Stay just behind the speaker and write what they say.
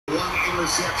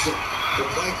interception. The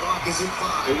play clock is at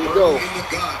 5. Here we go. In the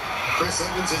gun. Chris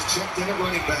Evans is checked in at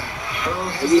running back. Burrow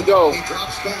has Here we go. He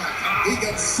drops back. He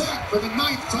gets sacked for the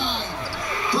 9th time.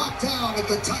 Brought down at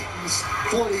the Titans'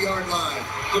 40-yard line.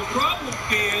 The problem,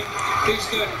 man, is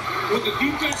that when the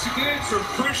defensive ends are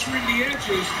pressuring the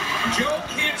edges, Joe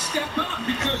can't step up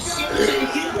because 7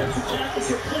 defensive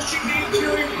tackles are pushing the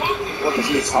interior pocket. What is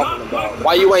he talking about?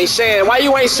 Why you ain't saying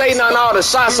nothing all the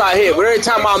shots I hit? But every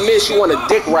time I miss, you want a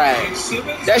dick ride.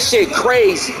 That shit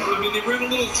crazy. I mean, they ran a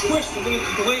little twist, a little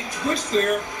delayed twist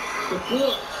there. But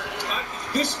boy,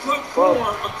 this front four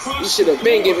across you should have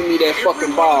been giving me that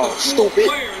fucking ball, stupid.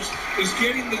 Players is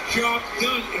getting the job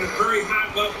done at a very high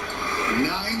level.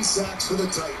 9 sacks for the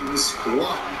Titans, 1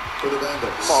 for the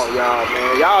Bengals. Come on, y'all,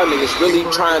 man. Y'all niggas really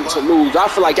trying to lose. I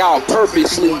feel like y'all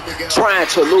purposely trying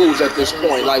to lose at this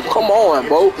point. Like, come on,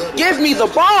 bro. Give me the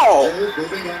ball.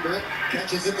 Moving under it,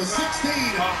 catches at the 16.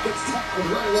 Gets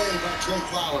tackled right away by Trey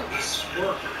Flowers.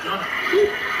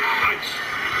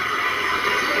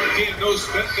 Again,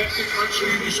 that differential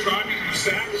you're describing, the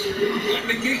sacks, that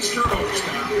negates turnovers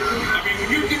now. I mean,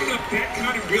 when you're giving up that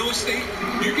kind of real estate,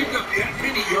 you're giving up that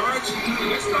many yards,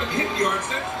 that's not hit yards,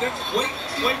 that's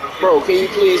blatant. Bro, can you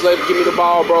please give me the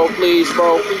ball, bro? Please,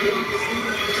 bro.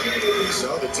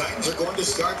 So the Titans are going to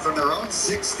start from their own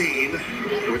 16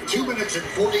 with 2 minutes and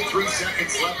 43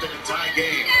 seconds left in a tie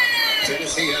game.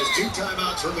 Tennessee has 2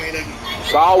 timeouts remaining.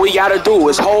 So all we gotta do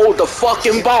is hold the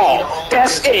fucking ball.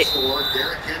 That's it.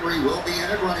 Derrick Henry will be in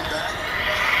at running back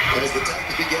as the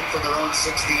Titans begin from their own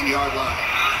 16-yard line.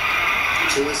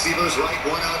 2 receivers right,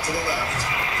 1 out to the left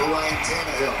for Ryan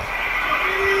Tannehill.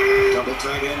 Double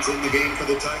tight ends in the game for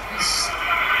the Titans.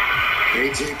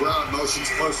 A.J. Brown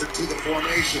motions closer to the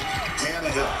formation.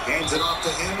 Tannehill hands it off to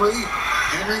Henry.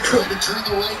 Henry trying to turn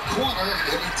the right corner and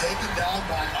he'll be taken down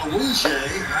by Awuzie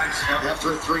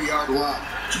after a 3-yard run.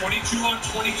 22 on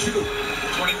 22.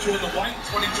 22 in the white,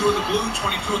 22 in the blue,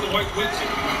 22 in the white wins it.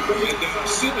 And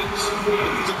Simmons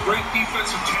is a great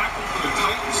defensive tackle for the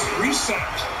Titans. 3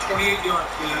 sacks, 28 yards,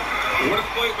 man. What a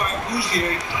play by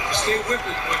Awuzie. Stay with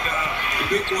it when the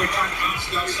big boy trying to bounce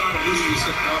it outside of Awuzie.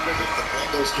 Said, if the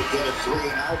Bengals could get a 3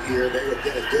 and out here, they would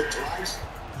get a good drive.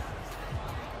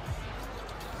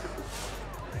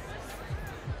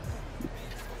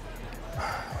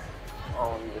 I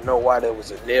don't even know why there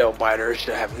was a nail biter. It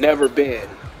should have never been.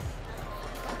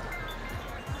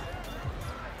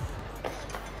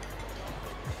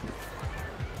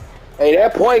 Hey,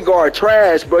 that point guard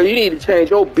trash, bro. You need to change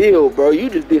your build, bro. You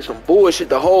just did some bullshit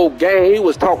the whole game. He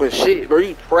was talking shit, bro.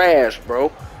 You trash,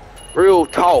 bro. Real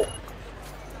talk.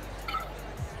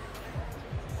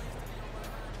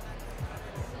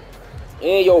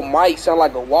 And your mic sound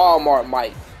like a Walmart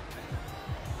mic.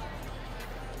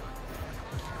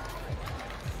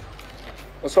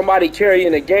 When somebody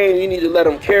carrying a game, you need to let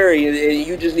them carry, and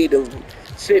you just need to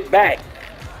sit back.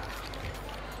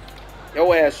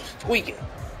 Your ass is tweaking.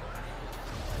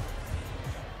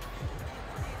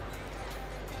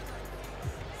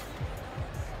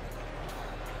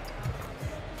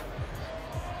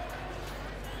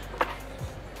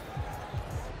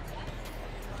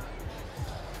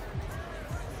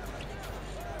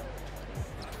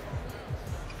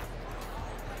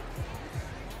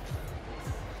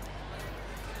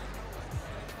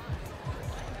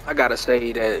 I gotta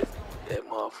say that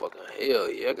motherfucker. Hell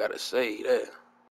yeah, I gotta say that.